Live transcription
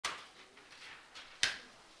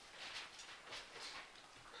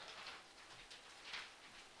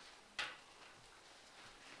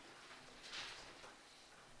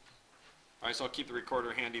All right, so I'll keep the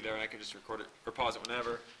recorder handy there, and I can just record it or pause it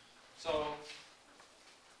whenever. So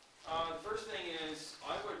the first thing is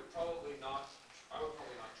I would probably not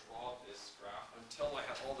draw this graph until I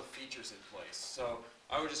have all the features in place. So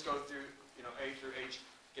I would just go through, A through H,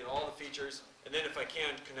 get all the features, and then if I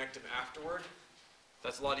can, connect them afterward.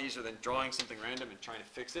 That's a lot easier than drawing something random and trying to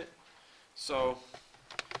fix it. So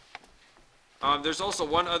there's also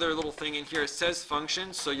one other little thing in here. It says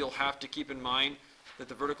function, so you'll have to keep in mind that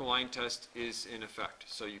the vertical line test is in effect.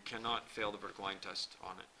 So you cannot fail the vertical line test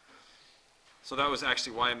on it. So that was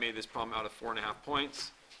actually why I made this problem out of 4.5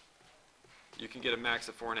 points. You can get a max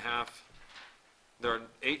of 4.5. There are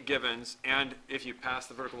 8 givens, and if you pass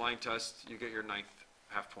the vertical line test, you get your 9th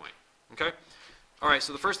half point. Okay? All right,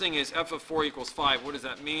 so the first thing is f of 4 equals 5. What does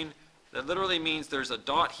that mean? That literally means there's a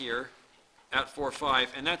dot here at 4,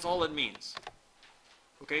 5, and that's all it means.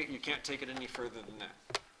 Okay? You can't take it any further than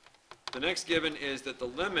that. The next given is that the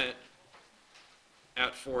limit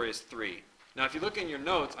at 4 is 3. Now, if you look in your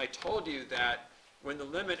notes, I told you that when the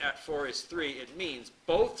limit at 4 is 3, it means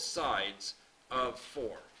both sides of 4.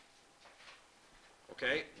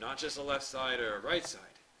 Okay? Not just a left side or a right side.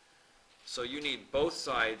 So you need both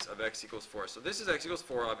sides of x equals 4. So this is x equals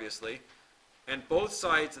 4, obviously, and both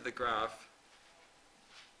sides of the graph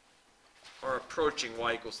are approaching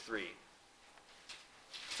y equals 3.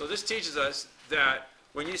 So this teaches us that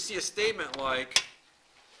when you see a statement like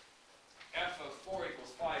f of 4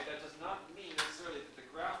 equals 5, that does not mean necessarily that the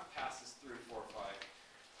graph passes through 4, 5.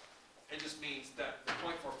 It just means that the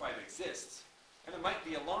point 4, 5 exists. And it might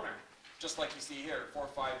be a loner, just like you see here. 4,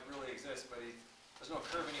 5 really exists, but there's no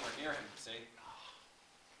curve anywhere near him, see?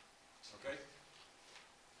 Okay?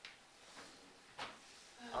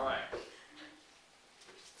 All right.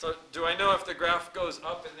 So do I know if the graph goes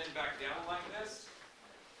up and then back down like this?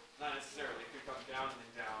 Not necessarily. It could come down and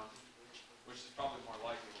then down, which is probably more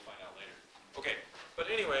likely. We'll find out later. Okay, but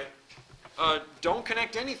anyway, don't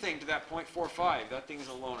connect anything to that 0.45. That thing is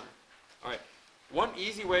a loner. All right. One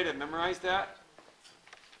easy way to memorize that,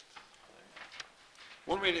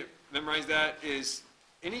 is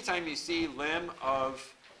anytime you see lim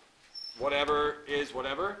of whatever is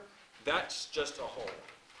whatever, that's just a hole.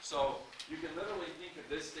 So you can literally think of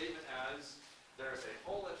this statement as there's a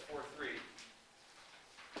hole at 4, 3,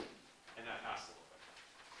 and that has to look like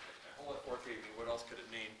that. A hole at 4, 3, what else could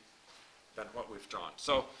it mean than what we've drawn?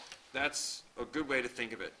 So that's a good way to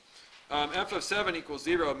think of it. F of 7 equals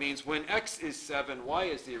 0 means when x is 7, y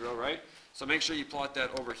is 0, right? So make sure you plot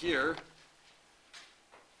that over here.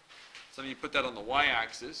 So you put that on the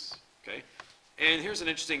y-axis, okay? And here's an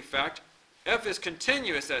interesting fact. F is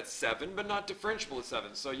continuous at 7, but not differentiable at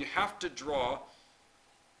 7. So you have to draw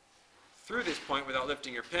through this point without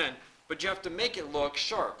lifting your pen, but you have to make it look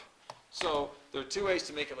sharp. So there are 2 ways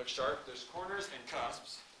to make it look sharp. There's corners and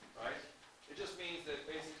cusps, right? It just means that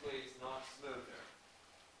basically it's not smooth there.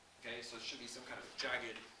 Okay, so it should be some kind of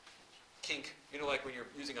jagged kink. You know, like when you're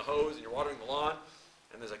using a hose and you're watering the lawn,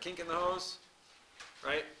 and there's a kink in the hose,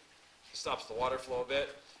 right? It stops the water flow a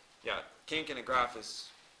bit. Yeah, kink in a graph is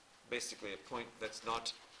basically a point that's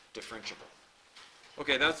not differentiable.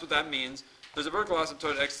 Okay, that's what that means. There's a vertical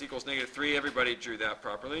asymptote at x equals -3. Everybody drew that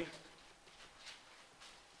properly.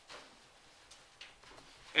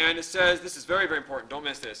 And it says, this is very, very important, don't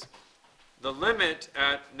miss this. The limit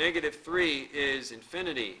at -3 is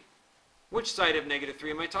infinity. Which side of -3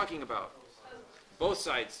 am I talking about? Both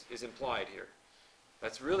sides is implied here.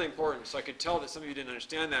 That's really important. So I could tell that some of you didn't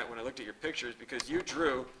understand that when I looked at your pictures, because you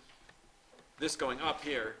drew this going up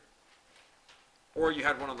here, or you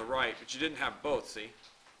had one on the right, but you didn't have both, see?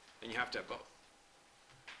 And you have to have both.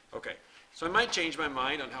 Okay, so I might change my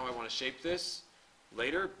mind on how I want to shape this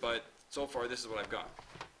later, but so far this is what I've got.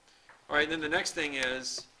 All right, then the next thing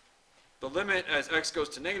is the limit as x goes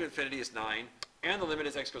to -infinity is 9, and the limit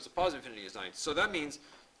as x goes to positive infinity is 9. So that means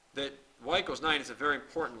that y equals 9 is a very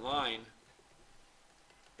important line,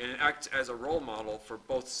 and it acts as a role model for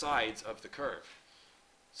both sides of the curve.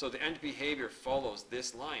 So the end behavior follows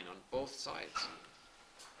this line on both sides.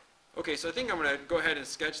 Okay, so I think I'm going to go ahead and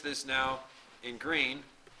sketch this now in green.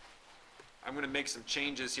 I'm going to make some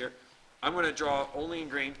changes here. I'm going to draw only in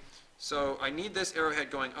green. So I need this arrowhead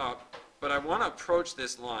going up, but I want to approach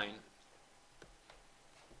this line.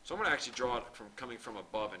 So I'm going to actually draw it from coming from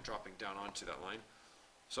above and dropping down onto that line.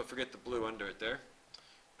 So forget the blue under it there.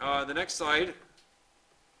 The next side,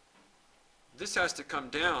 this has to come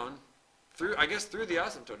down through, I guess, through the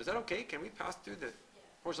asymptote. Is that okay? Can we pass through the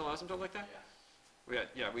horizontal asymptote like that?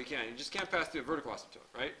 Yeah, we can. You just can't pass through a vertical asymptote,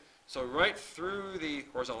 right? So right through the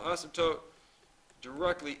horizontal asymptote,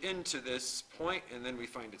 directly into this point, and then we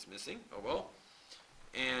find it's missing. Oh well.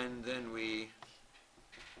 And then we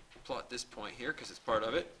plot this point here because it's part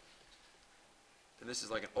of it. And this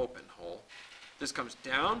is like an open hole. This comes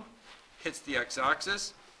down, hits the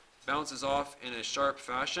x-axis, bounces off in a sharp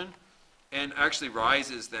fashion, and actually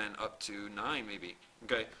rises then up to 9 maybe.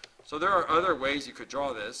 Okay, so there are other ways you could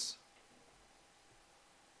draw this.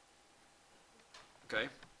 Okay,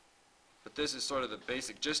 but this is sort of the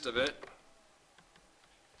basic gist of it.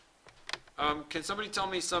 Can somebody tell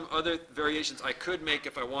me some other variations I could make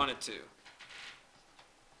if I wanted to?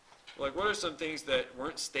 Like, what are some things that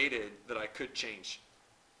weren't stated that I could change?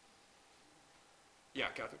 Yeah,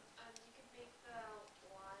 Catherine? You could make the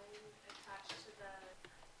line attached to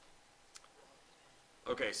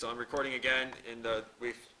the... Okay, so I'm recording again, and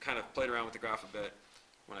we've kind of played around with the graph a bit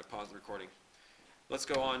when I paused the recording. Let's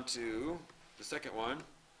go on to the second one.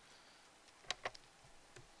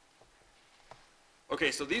 Okay,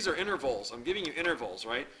 so these are intervals. I'm giving you intervals,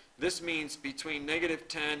 right? This means between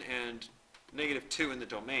 -10 and -2 in the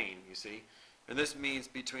domain, you see. And this means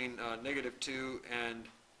between -2 and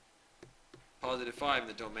 +5 in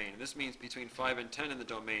the domain. And this means between 5 and 10 in the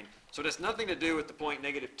domain. So it has nothing to do with the point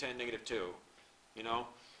 -10, -2, you know?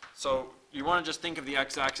 So you want to just think of the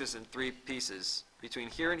x-axis in 3 pieces. Between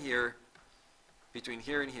here and here, between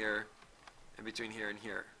here and here, and between here and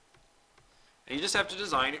here. And you just have to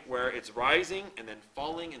design it where it's rising and then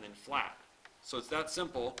falling and then flat. So it's that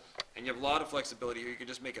simple, and you have a lot of flexibility here. You can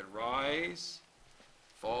just make it rise,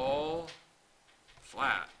 fall,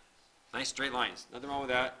 flat. Nice straight lines. Nothing wrong with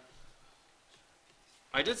that.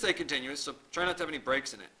 I did say continuous, so try not to have any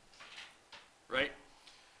breaks in it. Right?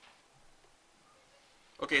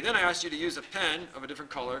 Okay, then I asked you to use a pen of a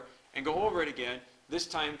different color and go over it again. This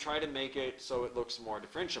time try to make it so it looks more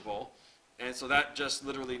differentiable. And so that just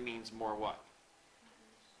literally means more what?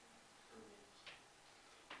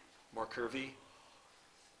 More curvy.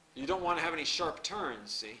 You don't want to have any sharp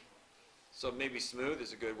turns, see? So maybe smooth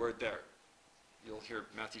is a good word there. You'll hear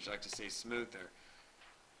Matthew like to say smooth there.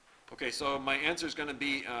 Okay, so my answer is going to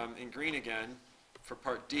be in green again for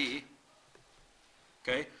part D.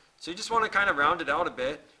 Okay, so you just want to kind of round it out a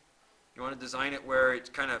bit. You want to design it where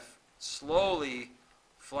it kind of slowly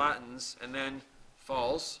flattens and then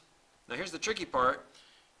falls. Now here's the tricky part.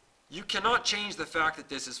 You cannot change the fact that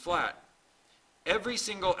this is flat. Every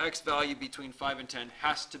single x value between 5 and 10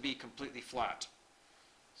 has to be completely flat.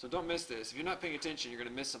 So don't miss this. If you're not paying attention, you're going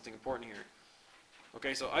to miss something important here.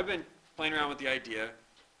 Okay, so I've been playing around with the idea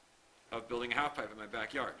of building a half pipe in my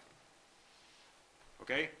backyard.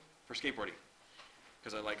 Okay, for skateboarding,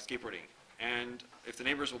 because I like skateboarding. And if the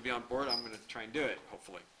neighbors will be on board, I'm going to try and do it,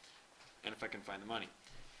 hopefully, and if I can find the money.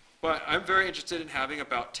 But I'm very interested in having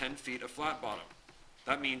about 10 feet of flat bottom.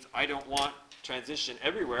 That means I don't want transition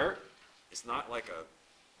everywhere. It's not like a,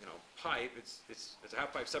 pipe. It's a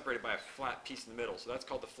half pipe separated by a flat piece in the middle. So that's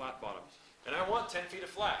called the flat bottom. And I want 10 feet of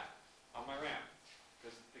flat on my ramp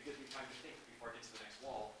because it gives me time to think before I get to the next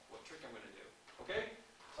wall what trick I'm going to do. Okay?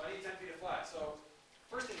 So I need 10 feet of flat. So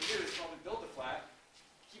first thing you do is probably build the flat,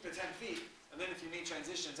 keep it 10 feet, and then if you need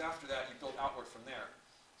transitions after that, you build outward from there.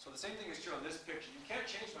 So the same thing is true on this picture. You can't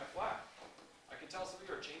change my flat. I can tell some of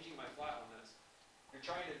you are changing my flat on this. You're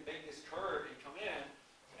trying to make this curve and come in,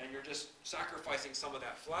 and you're just sacrificing some of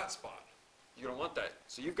that flat spot. You don't want that.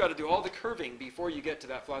 So you've got to do all the curving before you get to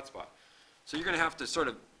that flat spot. So you're going to have to sort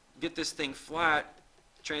of get this thing flat,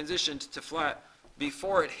 transitioned to flat,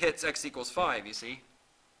 before it hits x equals 5, you see?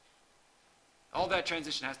 All that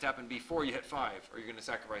transition has to happen before you hit 5, or you're going to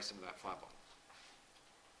sacrifice some of that flat bottom.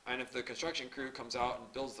 And if the construction crew comes out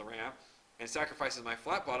and builds the ramp and sacrifices my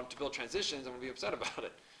flat bottom to build transitions, I'm going to be upset about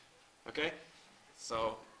it. Okay?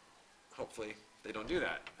 So hopefully they don't do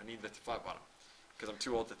that. I need the flat bottom because I'm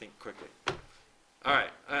too old to think quickly. All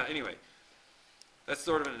right. Anyway, that's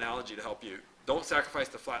sort of an analogy to help you. Don't sacrifice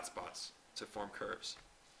the flat spots to form curves.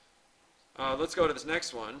 Let's go to this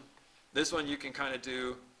next one. This one you can kind of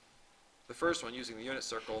do the first one using the unit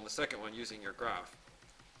circle and the second one using your graph.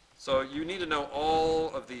 So you need to know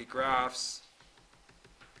all of the graphs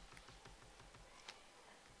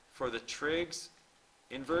for the trigs,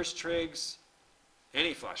 inverse trigs,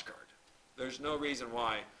 any flashcard. There's no reason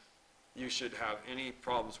why you should have any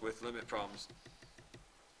problems with limit problems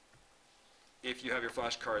if you have your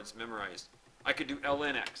flashcards memorized. I could do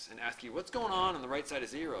lnx and ask you, what's going on the right side of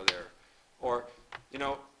 0 there? Or,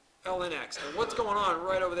 lnx, and what's going on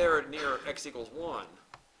right over there near x equals 1?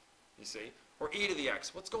 You see? Or e to the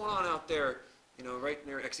x, what's going on out there, right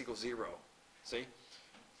near x equals 0? See?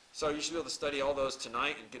 So you should be able to study all those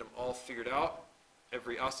tonight and get them all figured out.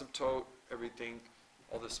 Every asymptote, everything,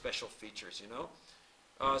 all the special features,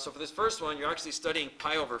 So for this first one, you're actually studying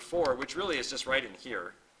pi over 4, which really is just right in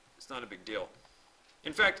here. It's not a big deal.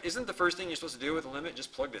 In fact, isn't the first thing you're supposed to do with a limit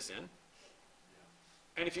just plug this in?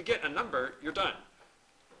 And if you get a number, you're done.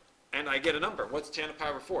 And I get a number. What's tan of pi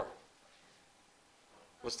over 4?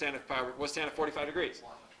 What's tan of 45 degrees?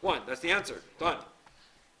 1. That's the answer. Done.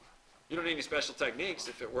 You don't need any special techniques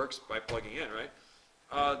if it works by plugging in,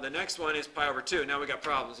 right? The next one is pi over 2. Now we got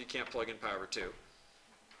problems. You can't plug in pi over 2.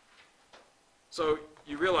 So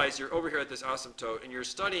you realize you're over here at this asymptote, and you're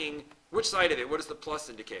studying which side of it. What does the plus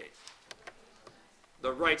indicate?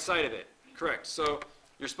 The right side of it. Correct. So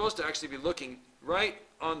you're supposed to actually be looking right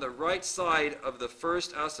on the right side of the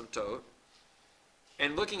first asymptote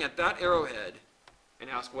and looking at that arrowhead and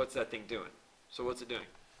ask, what's that thing doing? So what's it doing?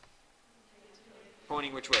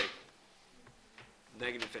 Pointing which way?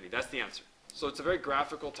 Negative infinity. That's the answer. So it's a very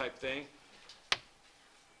graphical type thing.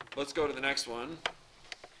 Let's go to the next one.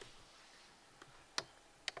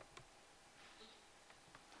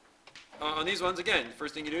 On these ones, again, the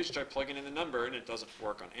first thing you do is try plugging in the number, and it doesn't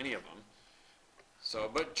work on any of them.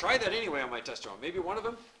 So, but try that anyway on my test drum. Maybe one of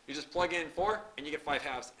them, you just plug in 4, and you get 5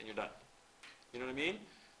 halves, and you're done. You know what I mean?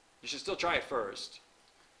 You should still try it first.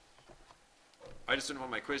 I just didn't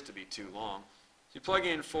want my quiz to be too long. You plug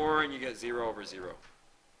in 4, and you get 0 over 0.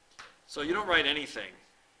 So you don't write anything.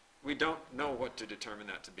 We don't know what to determine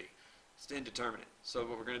that to be. It's indeterminate. So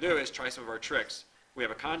what we're going to do is try some of our tricks. We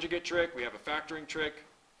have a conjugate trick. We have a factoring trick.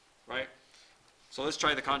 Right? So let's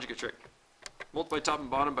try the conjugate trick. Multiply top and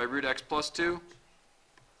bottom by root x plus 2.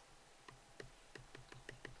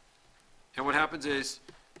 And what happens is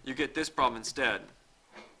you get this problem instead.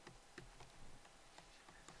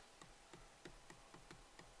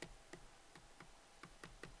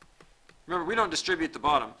 Remember, we don't distribute the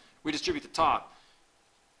bottom. We distribute the top.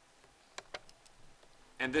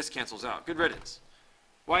 And this cancels out. Good riddance.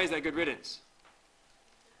 Why is that good riddance?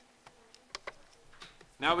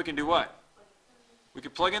 Now we can do what? We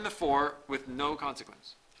can plug in the 4 with no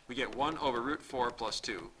consequence. We get 1 over root 4 plus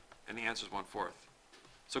 2, and the answer is 1/4.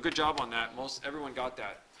 So good job on that. Everyone got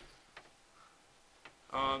that.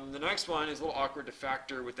 The next one is a little awkward to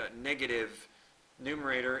factor with that negative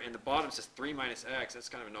numerator, and the bottom says 3 minus x. That's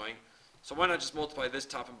kind of annoying. So why not just multiply this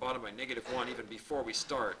top and bottom by -1 even before we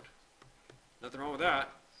start? Nothing wrong with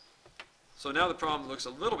that. So now the problem looks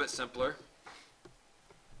a little bit simpler.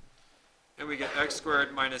 And we get x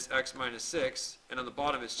squared minus x minus 6, and on the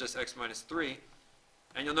bottom it's just x minus 3.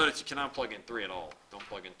 And you'll notice you cannot plug in 3 at all. Don't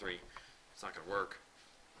plug in 3. It's not going to work.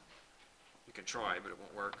 You can try, but it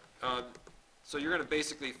won't work. So you're going to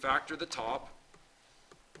basically factor the top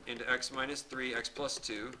into x minus 3, x plus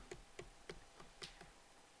 2.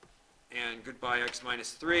 And goodbye x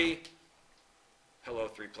minus 3. Hello,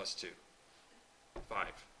 3 plus 2.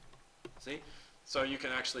 5. See? So you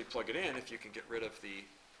can actually plug it in if you can get rid of the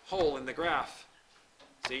hole in the graph.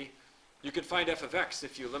 See? You can find f of x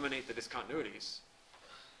if you eliminate the discontinuities.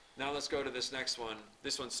 Now let's go to this next one.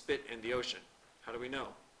 This one's spit in the ocean. How do we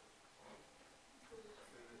know?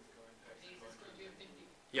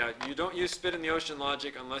 Yeah, you don't use spit in the ocean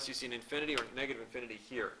logic unless you see an infinity or negative infinity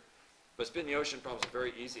here. But spit in the ocean problems are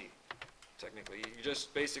very easy, technically. You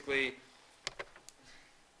just basically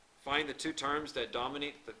find the two terms that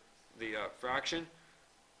dominate the fraction.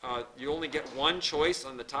 You only get one choice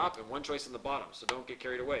on the top and one choice on the bottom, so don't get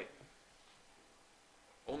carried away.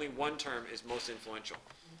 Only one term is most influential.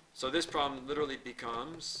 So this problem literally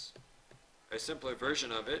becomes a simpler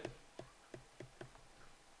version of it.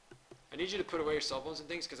 I need you to put away your cell phones and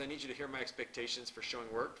things because I need you to hear my expectations for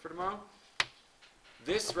showing work for tomorrow.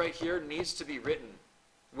 This right here needs to be written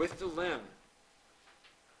with the lim.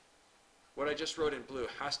 What I just wrote in blue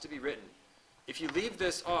has to be written. If you leave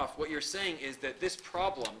this off, what you're saying is that this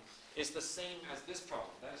problem is the same as this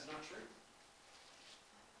problem. That is not true.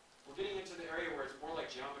 We're getting into the area where it's more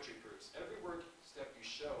like geometry proofs. Every work step you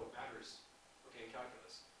show matters, okay, in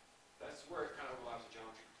calculus. That's where it kind of overlaps with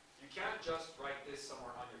geometry. You can't just write this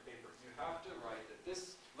somewhere on your paper. You have to write that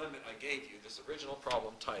this limit I gave you, this original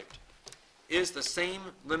problem typed, is the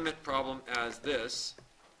same limit problem as this,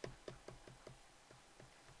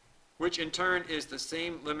 which in turn is the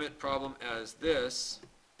same limit problem as this,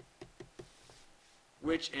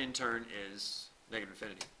 which in turn is negative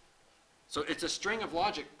infinity. So it's a string of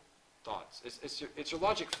logic thoughts. It's your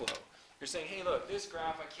logic flow. You're saying, hey, look, this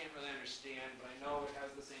graph I can't really understand, but I know it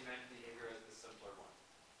has the same end behavior as the simpler one.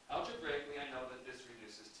 Algebraically, I know that this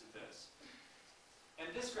reduces to this.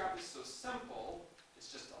 And this graph is so simple,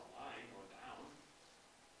 it's just a line going down.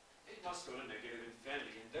 It must go to negative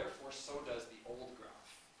infinity, and therefore so does the old graph.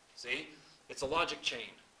 See? It's a logic chain.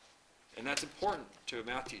 And that's important to a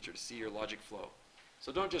math teacher to see your logic flow.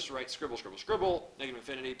 So don't just write scribble, scribble, scribble, negative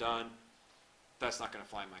infinity, done. That's not going to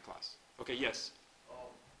fly in my class. Okay, yes?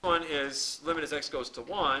 one is limit as x goes to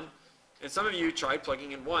 1. And some of you tried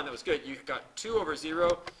plugging in 1. That was good. You got 2 over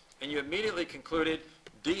 0, and you immediately concluded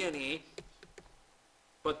D and E.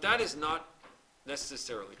 But that is not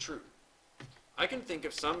necessarily true. I can think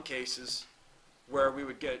of some cases where we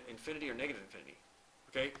would get infinity or negative infinity.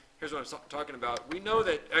 Okay? Here's what I'm talking about. We know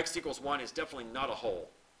that x equals 1 is definitely not a whole.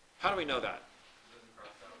 How do we know that?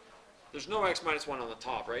 There's no x minus 1 on the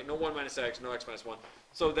top, right? No 1 minus x, no x minus 1.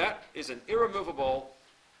 So that is an irremovable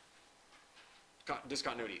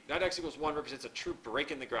discontinuity. That x equals 1 represents a true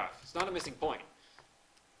break in the graph. It's not a missing point.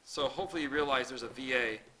 So hopefully you realize there's a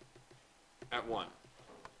VA at 1.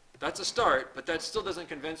 That's a start, but that still doesn't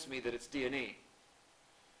convince me that it's D and E.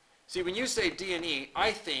 See, when you say D and E,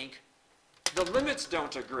 I think the limits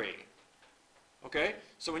don't agree. Okay?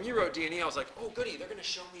 So when you wrote D and E, I was like, oh goody, they're going to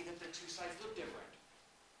show me that the two sides look different.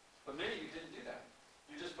 But maybe you didn't do that.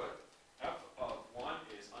 You just put f of 1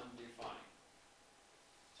 is undefined.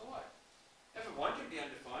 So what? f of 1 can be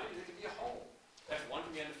undefined and it can be a whole. f of 1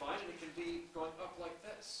 can be undefined and it can be going up like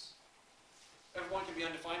this. f of 1 can be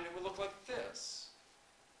undefined and it will look like this.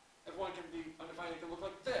 f of 1 can be undefined and it can look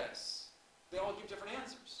like this. They all give different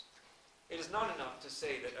answers. It is not enough to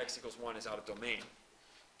say that x equals 1 is out of domain.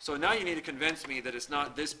 So now you need to convince me that it's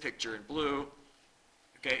not this picture in blue.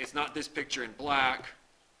 Okay, it's not this picture in black.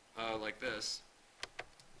 Like this.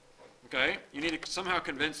 Okay? You need to somehow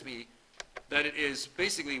convince me that it is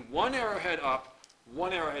basically one arrowhead up,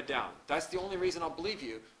 one arrowhead down. That's the only reason I'll believe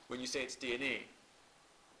you when you say it's D and E.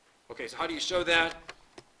 Okay, so how do you show that?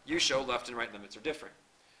 You show left and right limits are different.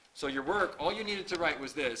 So your work, all you needed to write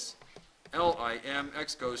was this. LIM,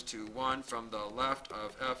 x goes to 1 from the left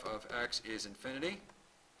of f of x is infinity.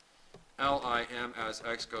 LIM as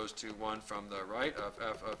x goes to 1 from the right of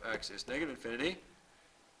f of x is negative infinity.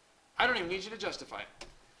 I don't even need you to justify it.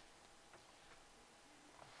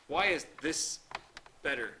 Why is this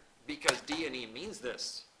better? Because D and E means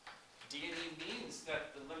this. D and E means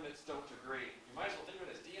that the limits don't agree. You might as well think of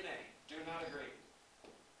it as D and A, do not agree.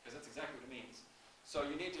 Because that's exactly what it means. So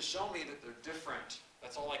you need to show me that they're different.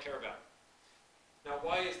 That's all I care about. Now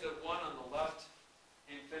why is the one on the left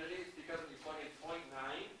infinity? It's because when you plug in 0.9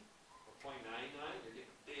 or 0.99, you're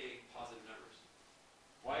getting big positive numbers.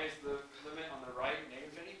 Why is the limit on the right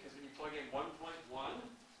negative infinity? Because when you plug in 1.1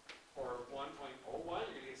 or 1.01, you're going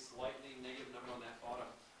to get a slightly negative number on that bottom.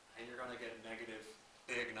 And you're going to get negative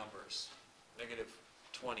big numbers. Negative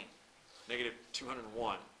 20, negative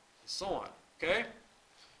 201, and so on. Okay?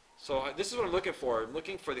 So this is what I'm looking for. I'm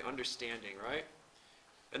looking for the understanding, right?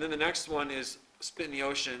 And then the next one is spit in the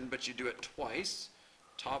ocean, but you do it twice.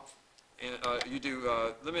 You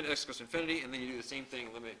do limit x goes to infinity, and then you do the same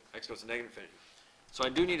thing, limit x goes to negative infinity. So I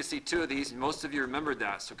do need to see 2 of these, and most of you remembered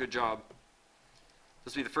that, so good job.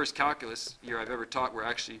 This will be the first calculus year I've ever taught where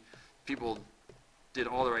actually people did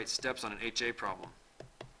all the right steps on an HA problem.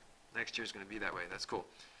 Next year's going to be that way. That's cool.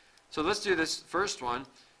 So let's do this first one.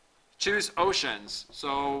 Choose oceans.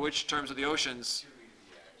 So which terms of the oceans?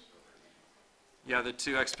 Yeah, the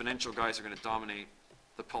 2 exponential guys are going to dominate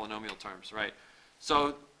the polynomial terms, right?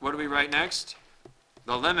 So what do we write next?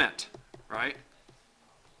 The limit, right?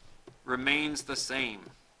 Remains the same.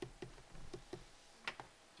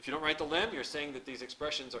 If you don't write the lim, you're saying that these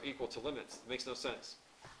expressions are equal to limits. It makes no sense.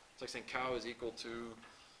 It's like saying cow is equal to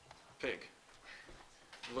pig.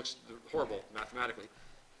 It looks horrible mathematically.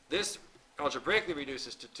 This algebraically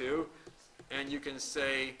reduces to 2, and you can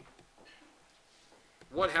say,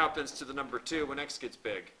 what happens to the number 2 when x gets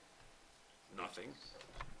big? Nothing.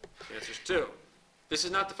 The answer is 2. This is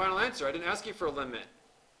not the final answer. I didn't ask you for a limit.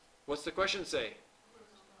 What's the question say?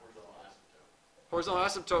 Horizontal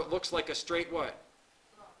asymptote looks like a straight what?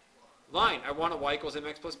 Line. I want a y equals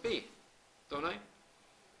mx plus b, don't I?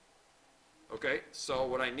 Okay, so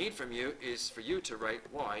what I need from you is for you to write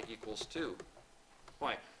y equals 2.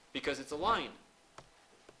 Why? Because it's a line.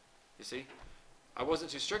 You see? I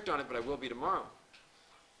wasn't too strict on it, but I will be tomorrow.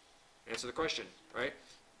 Answer the question, right?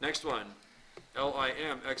 Next one.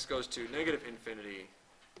 LIM, x goes to negative infinity.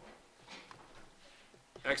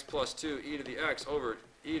 X plus 2 e to the x over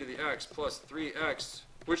e to the x plus 3x.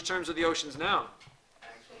 Which terms are the oceans now?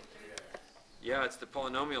 Yeah, it's the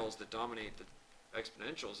polynomials that dominate the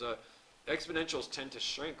exponentials. Exponentials tend to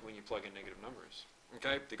shrink when you plug in negative numbers.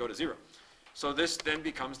 Okay, they go to 0. So this then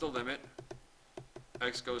becomes the limit.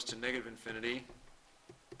 X goes to negative infinity.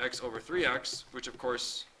 X over 3x, which of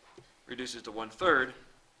course reduces to 1/3.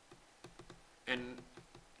 And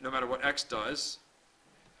no matter what x does,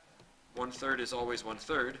 1/3 is always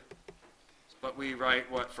 1/3. But we write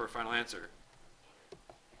what for final answer?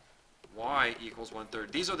 Y equals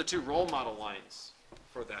 1/3. These are the 2 role model lines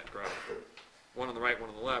for that graph. One on the right, one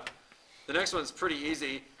on the left. The next one's pretty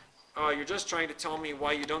easy. You're just trying to tell me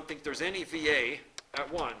why you don't think there's any VA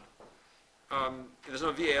at 1. There's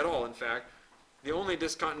no VA at all, in fact. The only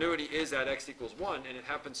discontinuity is at x equals 1, and it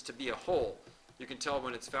happens to be a whole. You can tell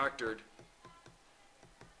when it's factored.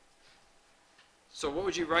 So what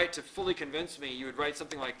would you write to fully convince me? You would write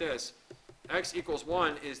something like this. X equals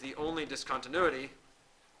 1 is the only discontinuity.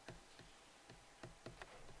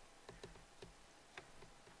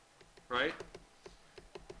 Right?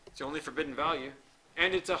 It's the only forbidden value.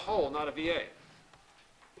 And it's a whole, not a VA.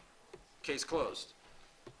 Case closed.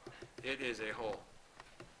 It is a whole,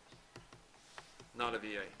 not a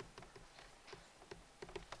VA.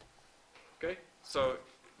 Okay? So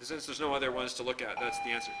since there's no other ones to look at, that's the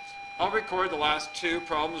answer. I'll record the last 2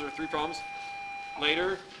 problems or 3 problems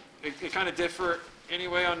later. It kind of differ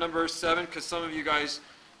anyway on number 7 because some of you guys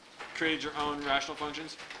created your own rational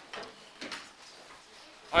functions.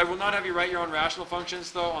 I will not have you write your own rational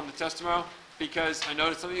functions though on the test tomorrow because I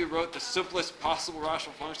noticed some of you wrote the simplest possible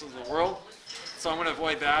rational functions in the world. So I'm going to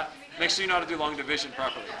avoid that. Make sure you know how to do long division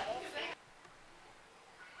properly.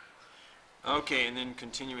 Okay, and then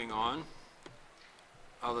continuing on,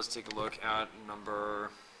 let's take a look at number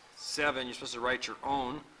 7. You're supposed to write your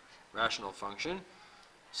own rational function.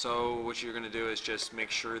 So what you're going to do is just make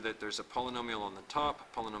sure that there's a polynomial on the top,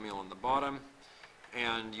 polynomial on the bottom,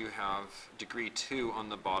 and you have degree 2 on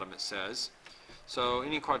the bottom, it says. So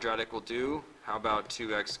any quadratic will do. How about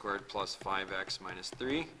 2x squared plus 5x minus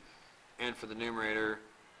 3? And for the numerator,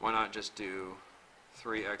 why not just do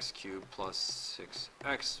 3x cubed plus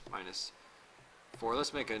 6x minus 4?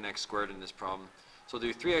 Let's make an x squared in this problem. So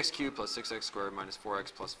we'll do 3x cubed plus 6x squared minus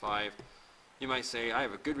 4x plus 5. You might say, I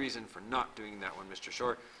have a good reason for not doing that one, Mr.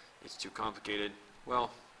 Short. It's too complicated.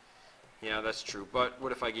 Well, yeah, that's true. But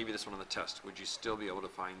what if I gave you this one on the test? Would you still be able to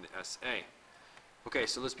find the SA? Okay,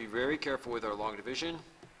 so let's be very careful with our long division.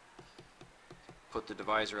 Put the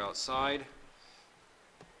divisor outside.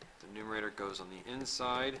 The numerator goes on the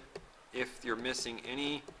inside. If you're missing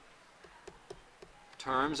any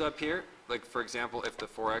terms up here, like for example, if the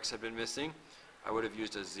 4x had been missing, I would have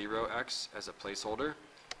used a 0x as a placeholder.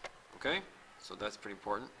 Okay, so that's pretty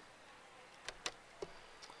important.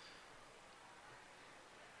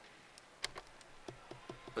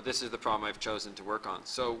 But this is the problem I've chosen to work on.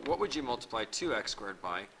 So what would you multiply 2x squared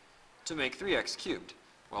by to make 3x cubed?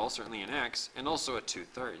 Well, certainly an x, and also a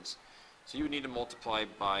 2/3. So you would need to multiply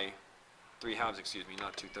by 3/2, excuse me,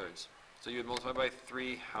 not 2/3. So you would multiply by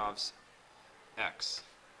 3/2 x.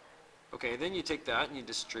 Okay, then you take that and you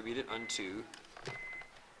distribute it unto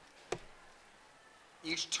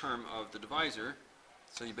each term of the divisor.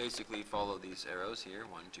 So you basically follow these arrows here,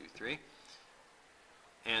 1, 2, 3.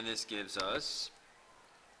 And this gives us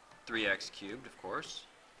 3x cubed, of course,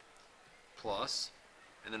 plus,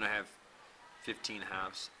 and then I have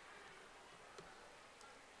 15/2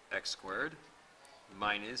 x squared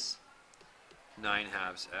minus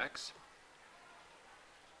 9/2 x.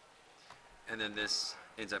 And then this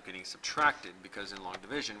ends up getting subtracted because in long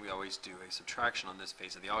division we always do a subtraction on this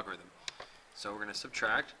phase of the algorithm. So we're going to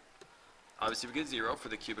subtract. Obviously we get 0 for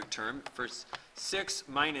the cubic term. For 6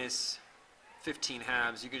 minus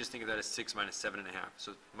 15/2, you could just think of that as 6 minus 7.5.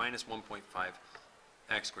 So minus 1.5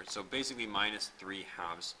 x squared. So basically minus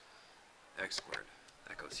 3/2 x squared.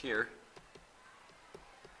 That goes here.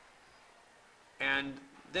 And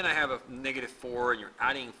then I have a -4 and you're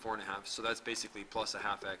adding 4.5, so that's basically plus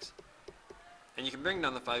 1/2 x. And you can bring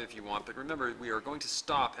down the 5 if you want, but remember we are going to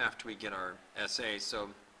stop after we get our SA,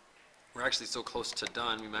 so we're actually so close to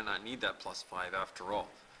done we might not need that plus 5 after all.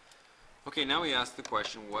 Okay, now we ask the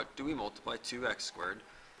question, what do we multiply 2x squared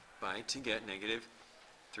by to get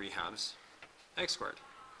 -3/2 x squared?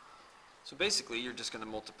 So basically you're just going to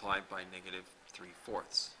multiply by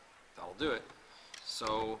 -3/4. That'll do it.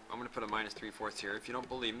 So I'm going to put a -3/4 here. If you don't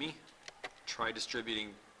believe me, try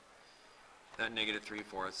distributing that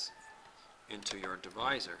 -3/4 into your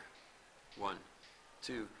divisor. 1,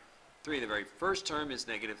 2, 3. The very first term is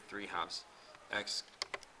 -3/2 x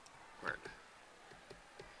squared.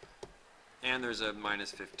 And there's a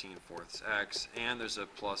 -15/4 x, and there's a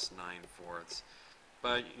 +9/4.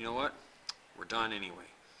 But you know what? We're done anyway.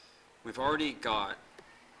 We've already got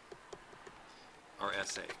our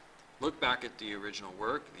SA. Look back at the original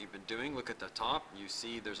work that you've been doing. Look at the top. You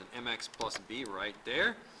see there's an mx plus b right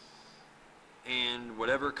there. And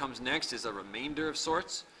whatever comes next is a remainder of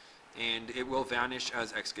sorts, and it will vanish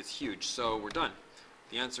as x gets huge. So we're done.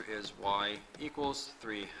 The answer is y equals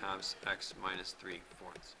 3/2 x minus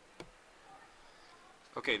 3/4.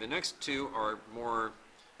 Okay, the next two are more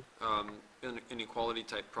inequality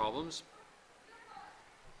type problems.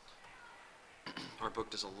 Our book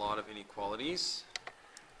does a lot of inequalities.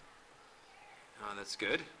 That's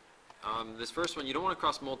good. This first one, you don't want to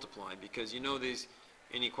cross multiply because you know these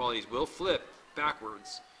inequalities will flip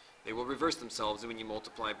backwards. They will reverse themselves when you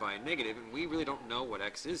multiply by a negative, and we really don't know what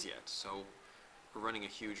x is yet, so we're running a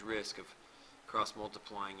huge risk of cross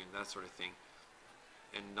multiplying and that sort of thing,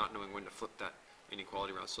 and not knowing when to flip that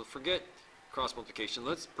inequality around. So forget cross multiplication.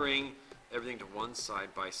 Let's bring everything to one side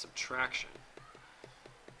by subtraction,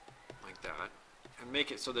 like that, and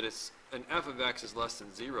make it so that it's an f of x is less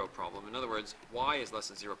than 0 problem. In other words, y is less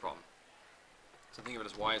than 0 problem. So think of it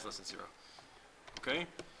as y is less than 0. Okay?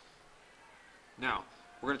 Now,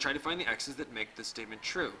 we're going to try to find the x's that make this statement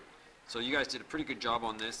true. So you guys did a pretty good job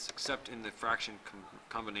on this, except in the fraction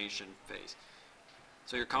combination phase.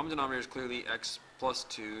 So your common denominator is clearly x plus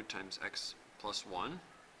 2 times x plus 1.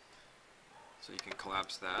 So you can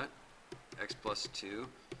collapse that. X plus 2,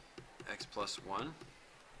 x plus 1.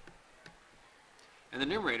 And the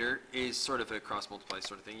numerator is sort of a cross multiply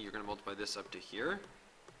sort of thing. You're going to multiply this up to here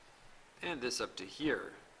and this up to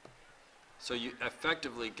here. So you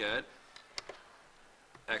effectively get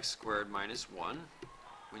x squared minus 1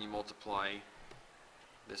 when you multiply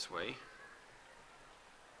this way.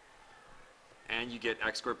 And you get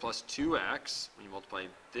x squared plus 2x when you multiply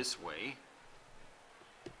this way.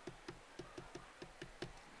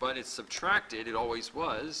 But it's subtracted, it always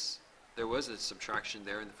was. There was a subtraction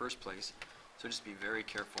there in the first place. So just be very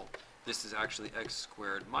careful. This is actually x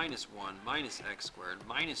squared minus 1 minus x squared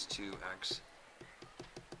minus 2x,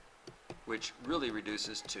 which really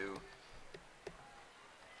reduces to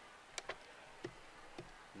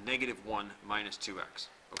negative 1 minus 2x.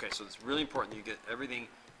 Okay, so it's really important that you get everything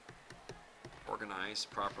organized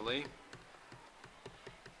properly.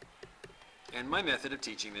 And my method of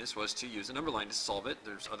teaching this was to use a number line to solve it.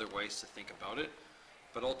 There's other ways to think about it,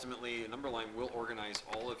 but ultimately a number line will organize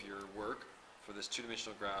all of your work for this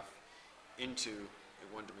two-dimensional graph into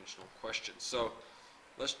a one-dimensional question. So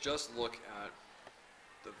let's just look at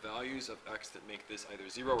the values of x that make this either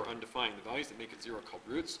 0 or undefined. The values that make it 0 are called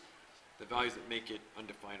roots. The values that make it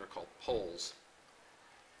undefined are called poles.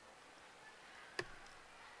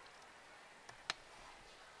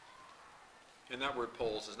 And that word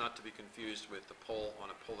poles is not to be confused with the pole on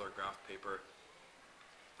a polar graph paper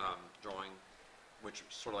drawing, which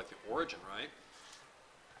is sort of like the origin, right?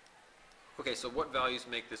 Okay, so what values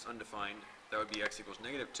make this undefined? That would be x equals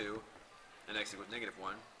negative 2 and x equals negative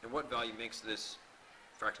 1. And what value makes this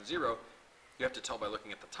fraction 0? You have to tell by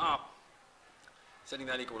looking at the top. Setting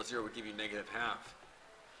that equal to 0 would give you negative half.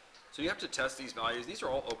 So you have to test these values. These are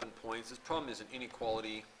all open points. This problem is an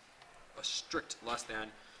inequality, a strict less than.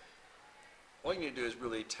 All you need to do is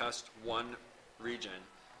really test one region.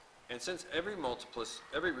 And since every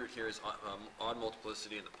root here is odd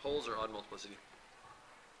multiplicity and the poles are odd multiplicity,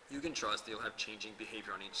 you can trust that you'll have changing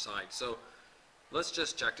behavior on each side. So let's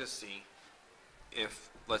just check to see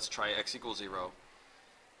if, let's try x equals 0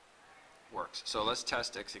 works. So let's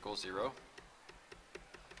test x equals 0.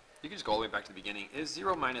 You can just go all the way back to the beginning. Is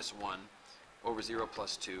 0 minus 1 over 0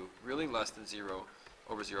 plus 2 really less than 0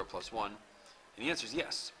 over 0 plus 1? And the answer is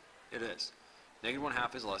yes, it is. Negative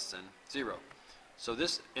 1/2 is less than 0. So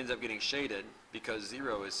this ends up getting shaded because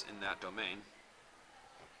 0 is in that domain.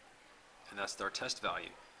 And that's our test value.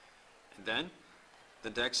 And then the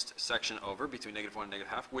next section over between negative 1 and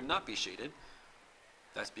negative half would not be shaded.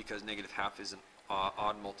 That's because negative half is an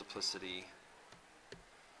odd multiplicity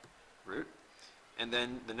root. And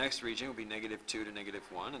then the next region will be negative 2 to negative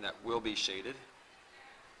 1, and that will be shaded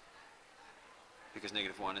because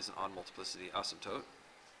negative 1 is an odd multiplicity asymptote.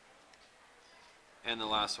 And the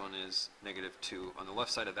last one is negative 2. On the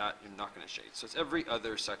left side of that, you're not going to shade. So it's every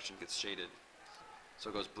other section gets shaded.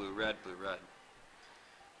 So it goes blue, red, blue, red.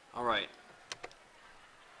 All right.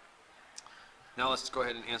 Now let's go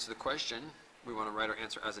ahead and answer the question. We want to write our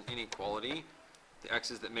answer as an inequality. The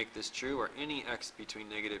x's that make this true are any x between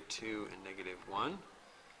negative 2 and negative 1,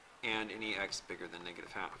 and any x bigger than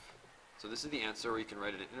negative half. So this is the answer, or you can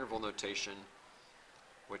write it in interval notation,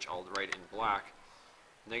 which I'll write in black.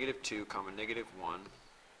 Negative 2 comma negative 1,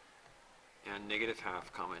 and negative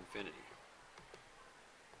half comma infinity.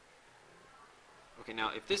 Okay,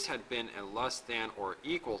 now if this had been a less than or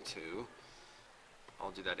equal to,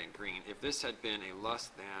 I'll do that in green. If this had been a less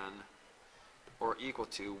than or equal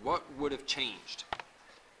to, what would have changed?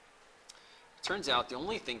 It turns out the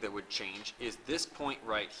only thing that would change is this point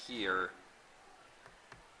right here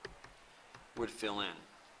would fill in.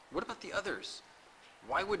 What about the others?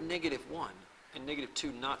 Why would negative 1 and negative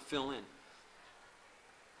 2 not fill in?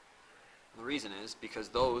 The reason is because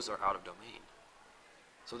those are out of domain.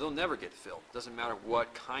 So they'll never get filled. Doesn't matter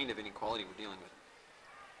what kind of inequality we're dealing with.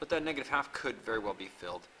 But that negative half could very well be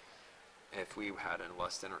filled if we had a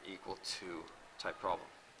less than or equal to type problem.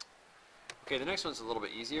 Okay, the next one's a little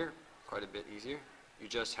bit easier, quite a bit easier. You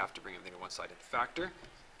just have to bring everything to one side and factor.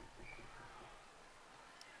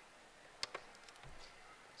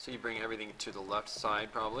 So you bring everything to the left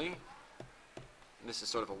side probably. And this is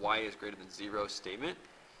sort of a y is greater than 0 statement.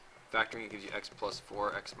 Factoring it gives you x plus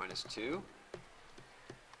 4, x minus 2.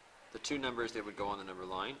 The two numbers that would go on the number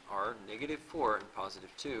line are negative 4 and positive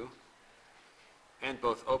 2, and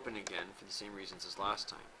both open again for the same reasons as last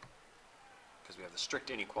time, because we have the strict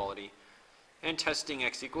inequality. And testing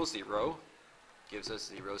x equals 0 gives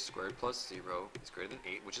us 0 squared plus 0 is greater than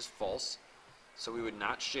 8, which is false. So we would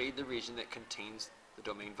not shade the region that contains the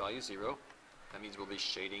domain value 0. That means we'll be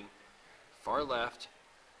shading far left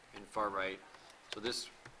and far right. So this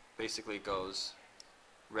basically goes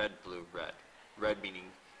red, blue, red. Red meaning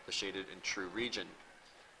the shaded and true region.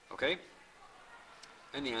 Okay?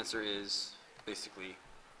 And the answer is basically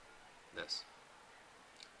this.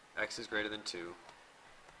 X is greater than 2.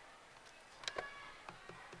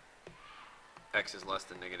 X is less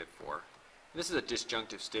than negative 4. And this is a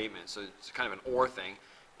disjunctive statement, so it's kind of an or thing,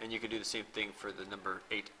 and you could do the same thing for the number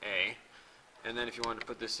 8a. And then if you wanted to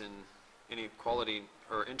put this in inequality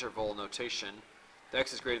or interval notation, the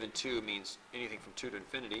x is greater than 2 means anything from 2 to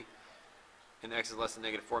infinity, and the x is less than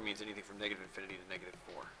negative 4 means anything from negative infinity to negative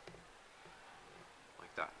 4.